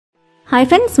Hi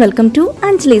friends, welcome to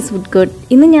Anjali's Food Court.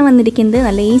 ഇന്ന് ഞാൻ വന്നിരിക്കുന്നത്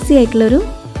നല്ല ഈസി ആയിട്ടുള്ള ഒരു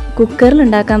കുക്കറിൽ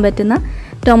ഉണ്ടാക്കാൻ പറ്റുന്ന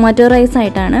ടൊമാറ്റോ റൈസ്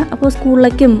ആയിട്ടാണ്. അപ്പോൾ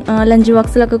സ്കൂളിലേക്കും ലഞ്ച്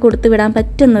ബോക്സിലൊക്കെ കൊടുത്തു വിടാൻ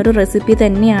പറ്റുന്ന ഒരു റെസിപ്പി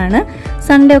തന്നെയാണ്.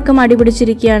 സൺഡേ ഒക്കെ മടി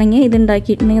പിടിച്ചിരിക്കുകയാണെങ്കിൽ ഇത്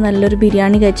ഉണ്ടാക്കിയിട്ടുണ്ടെങ്കിൽ നല്ലൊരു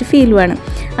ബിരിയാണി കഴിച്ച് ഫീൽ വേണം.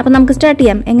 അപ്പോൾ നമുക്ക് സ്റ്റാർട്ട്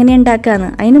ചെയ്യാം എങ്ങനെയാണ്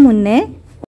ഉണ്ടാക്കാമെന്ന്. അതിന് മുന്നേ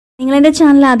നിങ്ങൾ എൻ്റെ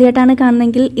ചാനൽ ആദ്യമായിട്ടാണ്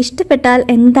കാണുന്നതെങ്കിൽ ഇഷ്ടപ്പെട്ടാൽ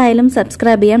എന്തായാലും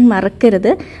സബ്സ്ക്രൈബ് ചെയ്യാൻ മറക്കരുത്.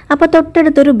 അപ്പോൾ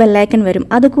തൊട്ടടുത്തൊരു ബെല്ലൈക്കൺ വരും,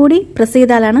 അതുകൂടി പ്രസ്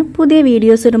ചെയ്താലാണ് പുതിയ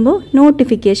വീഡിയോസ് ഇടുമ്പോൾ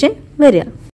നോട്ടിഫിക്കേഷൻ വരിക.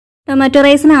 ടൊമാറ്റോ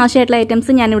റൈസിന് ആവശ്യമായിട്ടുള്ള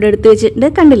ഐറ്റംസ് ഞാനിവിടെ എടുത്തു വെച്ചിട്ടുണ്ട്,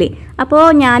 കണ്ടില്ലേ. അപ്പോൾ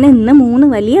ഞാൻ ഇന്ന് 3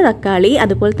 വലിയ തക്കാളി,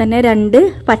 അതുപോലെ തന്നെ 2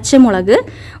 പച്ചമുളക്,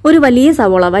 ഒരു വലിയ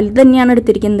സവോള വലുത് തന്നെയാണ്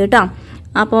എടുത്തിരിക്കുന്നത് കേട്ടോ.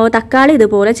 അപ്പോൾ തക്കാളി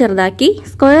ഇതുപോലെ ചെറുതാക്കി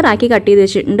സ്ക്വയർ ആക്കി കട്ട് ചെയ്ത്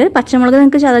വെച്ചിട്ടുണ്ട്. പച്ചമുളക്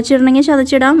നിങ്ങൾക്ക് ചതച്ചിടണമെങ്കിൽ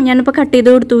ചതച്ചിടാം, ഞാനിപ്പോൾ കട്ട് ചെയ്ത്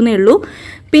കൊടുത്തു എന്നേ ഉള്ളൂ.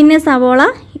 പിന്നെ സവോള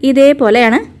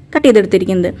ഇതേപോലെയാണ് കട്ട്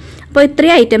ചെയ്തെടുത്തിരിക്കുന്നത്. അപ്പോൾ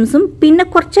ഇത്രയും ഐറ്റംസും പിന്നെ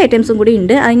കുറച്ച് ഐറ്റംസും കൂടി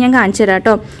ഉണ്ട്, അത് ഞാൻ കാണിച്ചു തരാം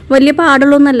കേട്ടോ. വലിയ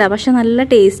പാടുള്ളൊന്നുമല്ല, പക്ഷെ നല്ല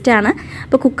ടേസ്റ്റാണ്.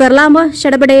 അപ്പോൾ കുക്കറിലാകുമ്പോൾ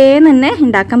ചടപടേന്ന് തന്നെ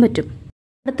ഉണ്ടാക്കാൻ പറ്റും.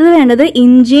 അടുത്തത് വേണ്ടത്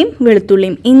ഇഞ്ചിയും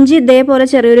വെളുത്തുള്ളിയും. ഇഞ്ചി ഇതേപോലെ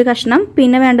ചെറിയൊരു കഷ്ണം,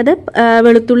 പിന്നെ വേണ്ടത്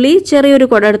വെളുത്തുള്ളി ചെറിയൊരു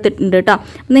കുട എടുത്തിട്ടുണ്ട് കേട്ടോ.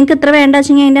 നിങ്ങൾക്ക് ഇത്ര വേണ്ട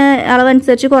വെച്ചെങ്കിൽ അതിൻ്റെ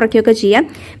അളവനുസരിച്ച് കുറയ്ക്കുകയൊക്കെ ചെയ്യാം.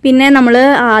 പിന്നെ നമ്മൾ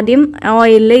ആദ്യം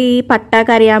ഓയിലിൽ ഈ പട്ട,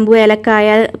 കറിയാമ്പൂ,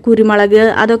 ഏലക്കായ, കുരുമുളക്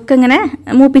അതൊക്കെ ഇങ്ങനെ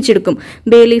മൂപ്പിച്ചെടുക്കും.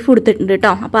 ബേ ലീഫ് എടുത്തിട്ടുണ്ട്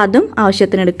കേട്ടോ. അപ്പോൾ അതും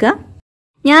ആവശ്യത്തിന് എടുക്കുക.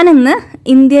 ഞാനിന്ന്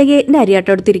ഇന്ത്യ ഗേറ്റിൻ്റെ അരിയാട്ടോ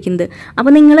എടുത്തിരിക്കുന്നത്.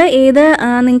 അപ്പോൾ നിങ്ങൾക്ക്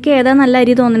ഏതാ നല്ല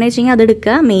അരി തോന്നണേ വെച്ചെങ്കിൽ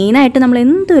അതെടുക്കുക. മെയിനായിട്ട് നമ്മൾ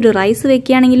എന്തൊരു റൈസ്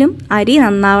വെക്കുകയാണെങ്കിലും അരി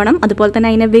നന്നാവണം, അതുപോലെ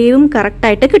തന്നെ അതിൻ്റെ വേവും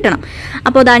കറക്റ്റായിട്ട് കിട്ടണം.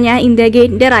 അപ്പോൾ ഞാൻ ഇന്ത്യ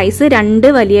ഗേറ്റിൻ്റെ റൈസ്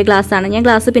 2 വലിയ ഗ്ലാസ്സാണ്. ഞാൻ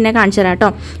ഗ്ലാസ് പിന്നെ കാണിച്ചു തരാം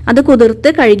കേട്ടോ. അത്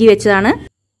കുതിർത്ത് കഴുകി വെച്ചതാണ്.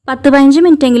 10-15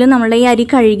 മിനിറ്റെങ്കിലും നമ്മൾ ഈ അരി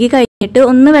കഴുകി കഴിഞ്ഞിട്ട്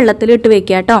ഒന്ന് വെള്ളത്തിലിട്ട്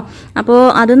വെക്കുക കേട്ടോ. അപ്പോൾ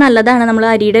അത് നല്ലതാണ്, നമ്മൾ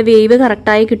അരിയുടെ വേവ്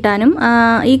കറക്റ്റായി കിട്ടാനും.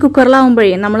 ഈ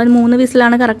കുക്കറിലാവുമ്പോഴേ നമ്മൾ 3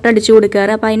 വിസിലാണ് കറക്റ്റ് അടിച്ചു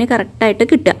കൊടുക്കാറ്, അപ്പോൾ അതിന് കറക്റ്റായിട്ട്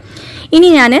കിട്ടുക. ഇനി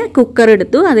ഞാൻ കുക്കർ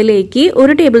എടുത്തു, അതിലേക്ക്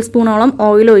 1 ടേബിൾ സ്പൂണോളം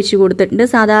ഓയിൽ ഒഴിച്ച് കൊടുത്തിട്ടുണ്ട്,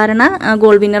 സാധാരണ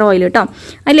ഗോൾഡ് വിന്നർ ഓയിൽ കേട്ടോ.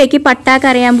 അതിലേക്ക് പട്ട,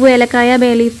 കറിയാമ്പൂ, ഏലക്കായ,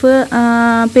 ബേ ലീഫ്,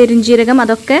 പെരുംജീരകം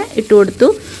അതൊക്കെ ഇട്ട് കൊടുത്തു.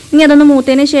 ഇനി അതൊന്ന്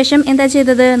മൂത്തതിന് ശേഷം എന്താ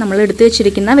ചെയ്തത്, നമ്മൾ എടുത്തു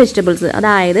വെച്ചിരിക്കുന്ന വെജിറ്റബിൾസ്,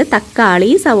 അതായത്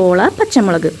തക്കാളി, സവോള,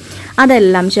 പച്ചമുളക്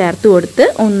അതെല്ലാം ചേർത്ത് കൊടുത്ത്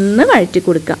ഒന്ന് വഴറ്റി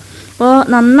കൊടുക്കുക. അപ്പോൾ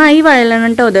നന്നായി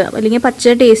വഴലണം കേട്ടോ അത്, അല്ലെങ്കിൽ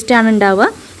പച്ച ടേസ്റ്റാണ് ഉണ്ടാവുക.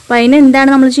 അപ്പോൾ അതിന് എന്താണ്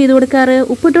നമ്മൾ ചെയ്ത് കൊടുക്കാറ്,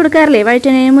 ഉപ്പിട്ട് കൊടുക്കാറില്ലേ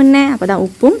വഴറ്റുന്നതിന് മുന്നേ. അപ്പോൾ അതാ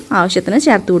ഉപ്പും ആവശ്യത്തിന്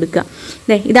ചേർത്ത് കൊടുക്കുക.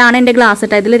 ഇതാണ് എൻ്റെ ഗ്ലാസ്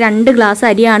കേട്ടോ. ഇതിൽ 2 ഗ്ലാസ്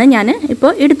അരിയാണ് ഞാൻ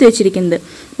ഇപ്പോൾ എടുത്തു വെച്ചിരിക്കുന്നത്.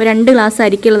 അപ്പോൾ 2 ഗ്ലാസ്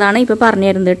അരിക്കുള്ളതാണ് ഇപ്പോൾ പറഞ്ഞു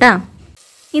തരുന്നത് കേട്ടോ.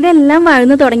 ഇതെല്ലാം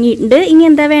വഴന്ന് തുടങ്ങിയിട്ടുണ്ട്. ഇനി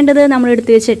എന്താ വേണ്ടത്, നമ്മൾ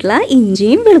എടുത്തു വെച്ചിട്ടുള്ള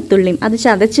ഇഞ്ചിയും വെളുത്തുള്ളിയും അത്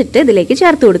ചതച്ചിട്ട് ഇതിലേക്ക്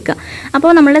ചേർത്ത് കൊടുക്കുക. അപ്പോൾ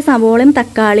നമ്മളുടെ സവോളയും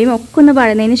തക്കാളിയും ഒക്കെ ഒന്ന്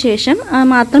വഴന്നതിന് ശേഷം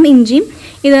മാത്രം ഇഞ്ചിയും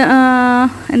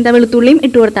വെളുത്തുള്ളിയും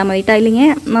ഇട്ട് കൊടുത്താൽ മതി കേട്ടോ, അല്ലെങ്കിൽ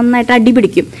നന്നായിട്ട് അടി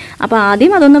പിടിക്കും. അപ്പോൾ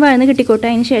ആദ്യം അതൊന്ന് വഴന്ന് കിട്ടിക്കോട്ടെ,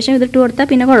 അതിന് ശേഷം ഇതിട്ട് കൊടുത്താൽ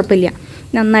പിന്നെ കുഴപ്പമില്ല.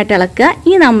 നന്നായിട്ട് ഇളക്കുക.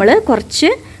 ഇനി നമ്മൾ കുറച്ച്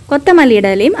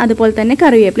കൊത്തമല്ലിയുടെ ഇലയും അതുപോലെ തന്നെ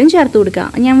കറിവേപ്പിലയും ചേർത്ത് കൊടുക്കുക.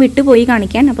 ഞാൻ വിട്ടുപോയി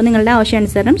കാണിക്കാൻ, അപ്പോൾ നിങ്ങളുടെ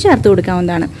ആവശ്യാനുസരണം ചേർത്ത്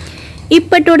കൊടുക്കാവുന്നതാണ്.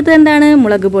 ഇപ്പം ഇട്ട് കൊടുത്തത് എന്താണ്,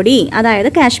 മുളക് പൊടി, അതായത്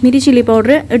കാശ്മീരി ചില്ലി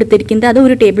പൗഡർ എടുത്തിരിക്കുന്നത്, അത്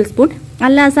 1 ടേബിൾ സ്പൂൺ.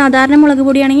 അല്ല സാധാരണ മുളക്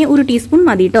പൊടിയാണെങ്കിൽ 1 ടീസ്പൂൺ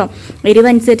മതി കേട്ടോ,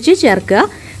 എരിവനുസരിച്ച് ചേർക്കുക.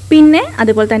 പിന്നെ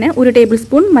അതുപോലെ തന്നെ 1 ടേബിൾ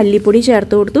സ്പൂൺ മല്ലിപ്പൊടി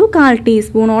ചേർത്ത് കൊടുത്തു, 1/4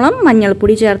 ടീസ്പൂണോളം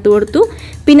മഞ്ഞൾപ്പൊടി ചേർത്ത് കൊടുത്തു.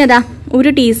 പിന്നെ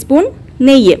 1 ടീസ്പൂൺ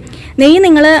നെയ്യ്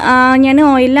ഞാൻ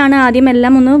ഓയിലാണ് ആദ്യം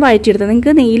എല്ലാം ഒന്ന് വഴറ്റിയെടുത്തത്.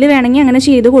 നിങ്ങൾക്ക് നെയ്യിൽ വേണമെങ്കിൽ അങ്ങനെ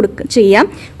ചെയ്യാം,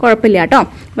 കുഴപ്പമില്ല കേട്ടോ.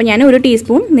 അപ്പോൾ ഞാൻ 1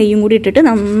 ടീസ്പൂൺ നെയ്യും കൂടി ഇട്ടിട്ട്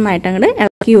നന്നായിട്ട് അങ്ങോട്ട്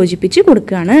ഇളക്കി യോജിപ്പിച്ച്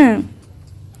കൊടുക്കുകയാണ്.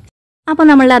 അപ്പോൾ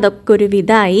നമ്മൾ അതൊക്കെ ഒരു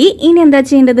വിധമായി. ഇനി എന്താ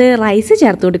ചെയ്യേണ്ടത്, റൈസ്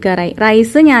ചേർത്ത് കൊടുക്കാറായി.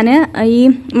 റൈസ് ഞാൻ ഈ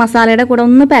മസാലയുടെ കൂടെ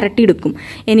ഒന്ന് പുരട്ടിയെടുക്കും.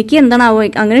 എനിക്ക് എന്താണാവോ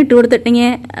അങ്ങനെ ഇട്ട് കൊടുത്തിട്ടെങ്കിൽ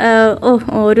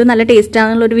ഒരു നല്ല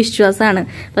ടേസ്റ്റാണെന്നുള്ളൊരു വിശ്വാസമാണ്.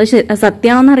 പക്ഷെ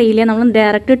സത്യമാണോന്ന് അറിയില്ല, നമ്മൾ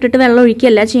ഡയറക്റ്റ് ഇട്ടിട്ട് വെള്ളം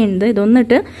ഒഴിക്കുകയല്ല ചെയ്യുന്നത്.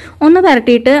 ഇതൊന്നിട്ട് ഒന്ന്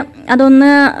പുരട്ടിയിട്ട്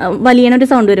അതൊന്ന് വലിയനൊരു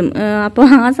സൗണ്ട് വരും, അപ്പോൾ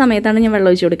ആ സമയത്താണ് ഞാൻ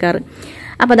വെള്ളം ഒഴിച്ച് കൊടുക്കാറ്.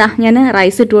 അപ്പോൾ ഞാൻ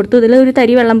റൈസ് ഇട്ട് കൊടുത്തു. ഇതിൽ ഒരു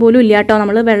തരി വെള്ളം പോലും ഇല്ല കേട്ടോ,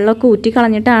 നമ്മൾ വെള്ളമൊക്കെ ഊറ്റി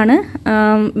കളഞ്ഞിട്ടാണ്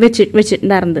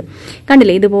വെച്ചിട്ടുണ്ടായിരുന്നത്.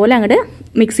 കണ്ടില്ലേ, ഇതുപോലെ അങ്ങോട്ട്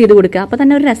മിക്സ് ചെയ്ത് കൊടുക്കുക. അപ്പോൾ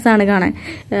തന്നെ ഒരു രസമാണ് കാണാൻ.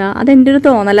 അതെൻ്റെ ഒരു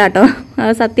തോന്നലാട്ടോ,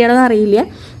 സത്യമാണെന്ന് അറിയില്ല.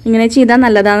 ഇങ്ങനെ ചെയ്താൽ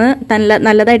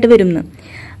നല്ലതായിട്ട് വരുമെന്ന്.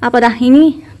 അപ്പോൾ ഇനി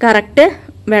കറക്റ്റ്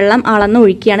വെള്ളം അളന്ന്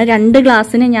ഒഴിക്കുകയാണ്. 2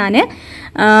 ഗ്ലാസ്സിന് ഞാൻ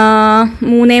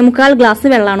 3.25 ഗ്ലാസ്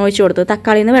വെള്ളമാണ് ഒഴിച്ച് കൊടുത്തത്.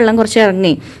 തക്കാളിയിൽ നിന്ന് വെള്ളം കുറച്ച്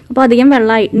ഇറങ്ങി, അപ്പോൾ അധികം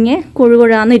വെള്ളം ഇങ്ങനെ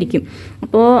കൊഴുകൊഴാന്നിരിക്കും.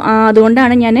 അപ്പോൾ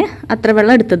അതുകൊണ്ടാണ് ഞാൻ അത്ര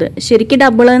വെള്ളം എടുത്തത്. ശരിക്കും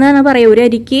ഡബിൾ എന്നാണ് പറയുക, 1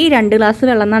 അരിക്ക് 2 ഗ്ലാസ്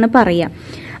വെള്ളം എന്നാണ് പറയുക.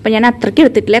 അപ്പോൾ ഞാൻ അത്രയ്ക്ക്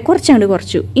എടുത്തിട്ടില്ല, കുറച്ചങ്ങോട്ട്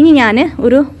കുറച്ചു. ഇനി ഞാൻ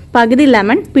ഒരു പകുതി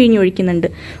ലെമൺ പിഴിഞ്ഞൊഴിക്കുന്നുണ്ട്.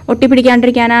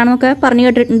 ഒട്ടിപ്പിടിക്കാണ്ടിരിക്കാനാണെന്നൊക്കെ പറഞ്ഞു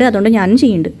കേട്ടിട്ടുണ്ട്, അതുകൊണ്ട് ഞാനും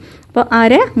ചെയ്യുന്നുണ്ട്. അപ്പോൾ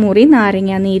 1/2 മുറി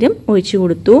നാരങ്ങ നീരും ഒഴിച്ചു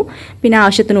കൊടുത്തു. പിന്നെ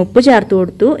ആവശ്യത്തിന് ഉപ്പ് ചേർത്ത്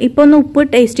കൊടുത്തു. ഇപ്പോൾ ഒന്ന് ഉപ്പ്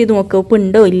ടേസ്റ്റ് ചെയ്ത് നോക്കുക, ഉപ്പ്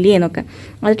ഉണ്ടോ ഇല്ലേ എന്നൊക്കെ.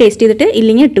 അത് ടേസ്റ്റ് ചെയ്തിട്ട്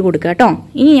ഇല്ലെങ്കിൽ ഇട്ട് കൊടുക്കുക കേട്ടോ.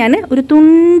 ഇനി ഞാൻ ഒരു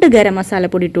തുണ്ട് ഗരം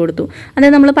മസാലപ്പൊടി ഇട്ട് കൊടുത്തു.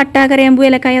 അതായത് നമ്മൾ പട്ട, കറിയാമ്പൂ,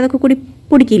 ഏലക്കായ അതൊക്കെ കൂടി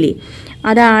പൊടിക്കില്ലേ,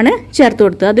 അതാണ് ചേർത്ത്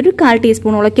കൊടുത്തത്. അതൊരു 1/4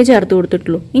 ടീസ്പൂണോളൊക്കെ ചേർത്ത്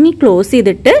കൊടുത്തിട്ടുള്ളൂ. ഇനി ക്ലോസ്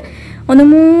ചെയ്തിട്ട് ഒന്ന്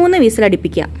 3 വിസിൽ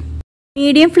അടുപ്പിക്കുക.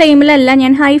 മീഡിയം ഫ്ലെയിമിലല്ല,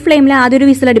 ഞാൻ ഹൈ ഫ്ലെയിമിൽ ആദ്യം ഒരു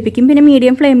വിസിൽ അടുപ്പിക്കും, പിന്നെ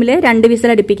മീഡിയം ഫ്ലെയിമിൽ 2 വിസിൽ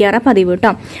അടുപ്പിക്കാറാണ് പതിവ്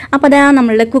കേട്ടോ. അപ്പോൾ അതാ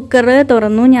നമ്മളുടെ കുക്കർ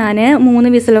തുറന്നു. ഞാൻ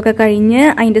 3 വിസിലൊക്കെ കഴിഞ്ഞ്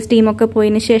അതിൻ്റെ സ്റ്റീമൊക്കെ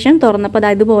പോയതിന് ശേഷം തുറന്നപ്പോൾ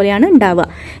അത് ഇതുപോലെയാണ് ഉണ്ടാവുക.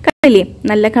 കണ്ടില്ലേ,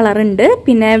 നല്ല കളറുണ്ട്,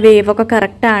 പിന്നെ വേവൊക്കെ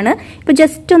കറക്റ്റാണ്. ഇപ്പോൾ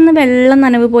ജസ്റ്റ് ഒന്ന് വെള്ളം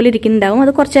നനവ് പോലെ ഇരിക്കുന്നുണ്ടാവും.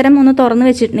 അത് കുറച്ചു നേരം ഒന്ന് തുറന്ന്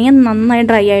വെച്ചിട്ടുണ്ടെങ്കിൽ നന്നായി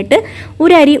ഡ്രൈ ആയിട്ട്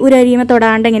ഒരു അരിയുമ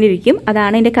തൊടാണ്ട് എങ്ങനെ ഇരിക്കും.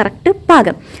 അതാണ് ഇതിൻ്റെ കറക്റ്റ്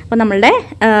പാകം. അപ്പോൾ നമ്മളുടെ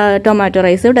ടൊമാറ്റോ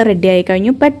റൈസ് ഇവിടെ റെഡി ആയി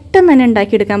കഴിഞ്ഞു. പെട്ടെന്ന് തന്നെ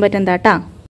ഉണ്ടാക്കിയെടുക്കാൻ പറ്റുന്നതാട്ടാ.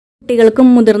 കുട്ടികൾക്കും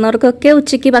മുതിർന്നവർക്കൊക്കെ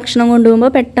ഉച്ചയ്ക്ക് ഭക്ഷണം കൊണ്ടുപോകുമ്പോൾ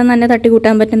പെട്ടെന്ന് തന്നെ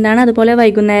തട്ടിക്കൂട്ടാൻ പറ്റുന്നതാണ്. അതുപോലെ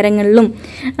വൈകുന്നേരങ്ങളിലും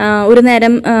ഒരു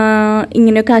നേരം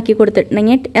ഇങ്ങനെയൊക്കെ ആക്കി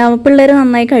കൊടുത്തിട്ടുണ്ടെങ്കിൽ പിള്ളേർ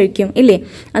നന്നായി കഴിക്കും ഇല്ലേ.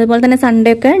 അതുപോലെ തന്നെ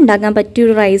സൺഡേ ഒക്കെ ഉണ്ടാക്കാൻ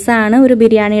പറ്റിയൊരു റൈസാണ്. ഒരു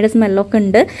ബിരിയാണിയുടെ സ്മെല്ലൊക്കെ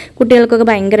ഉണ്ട്, കുട്ടികൾക്കൊക്കെ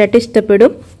ഭയങ്കരമായിട്ട്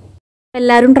ഇഷ്ടപ്പെടും.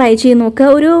 എല്ലാവരും ട്രൈ ചെയ്ത് നോക്കുക.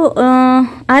 ഒരു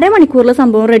അരമണിക്കൂറിൽ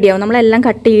സംഭവം റെഡിയാവും. നമ്മളെല്ലാം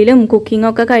കട്ട് ചെയ്യലും കുക്കിങ്ങും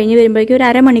ഒക്കെ കഴിഞ്ഞ് വരുമ്പോഴേക്കും ഒരു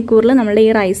അരമണിക്കൂറിൽ നമ്മളുടെ ഈ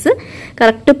റൈസ്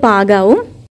കറക്റ്റ് പാകാവും.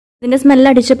 ഇതിൻ്റെ സ്മെല്ല്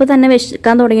അടിച്ചപ്പോൾ തന്നെ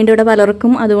വെക്കാൻ തുടങ്ങിയിട്ട് ഇവിടെ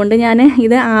പലർക്കും. അതുകൊണ്ട് ഞാൻ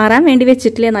ഇത് ആറാൻ വേണ്ടി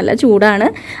വെച്ചിട്ടില്ല, നല്ല ചൂടാണ്.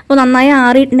 അപ്പോൾ നന്നായി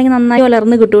ആറിയിട്ടുണ്ടെങ്കിൽ നന്നായി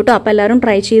ഉലർന്ന് കിട്ടും കേട്ടോ. അപ്പോൾ എല്ലാവരും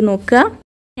ട്രൈ ചെയ്ത് നോക്കുക.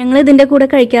 ഞങ്ങൾ ഇതിൻ്റെ കൂടെ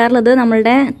കഴിക്കാറുള്ളത്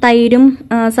നമ്മളുടെ തൈരും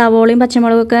സവോളയും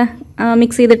പച്ചമുളകും ഒക്കെ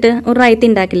മിക്സ് ചെയ്തിട്ട് ഒരു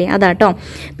റൈത്ത ഉണ്ടാക്കില്ലേ, അതാട്ടോ.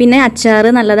 പിന്നെ അച്ചാർ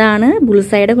നല്ലതാണ്,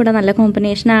 ബുൾസൈയുടെ കൂടെ നല്ല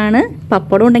കോമ്പിനേഷനാണ്.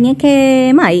 പപ്പടം ഉണ്ടെങ്കിൽ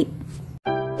കേമായി.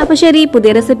 അപ്പോൾ ശരി, പുതിയ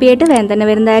റെസിപ്പി ആയിട്ട് വേഗം തന്നെ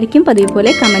വരുന്നതായിരിക്കും. പതിവ്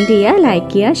പോലെ കമൻറ്റ് ചെയ്യുക, ലൈക്ക്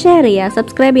ചെയ്യുക, ഷെയർ ചെയ്യുക,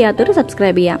 സബ്സ്ക്രൈബ് ചെയ്യാത്തവർ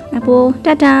സബ്സ്ക്രൈബ് ചെയ്യുക. അപ്പോൾ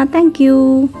ടാറ്റാ, താങ്ക് യു.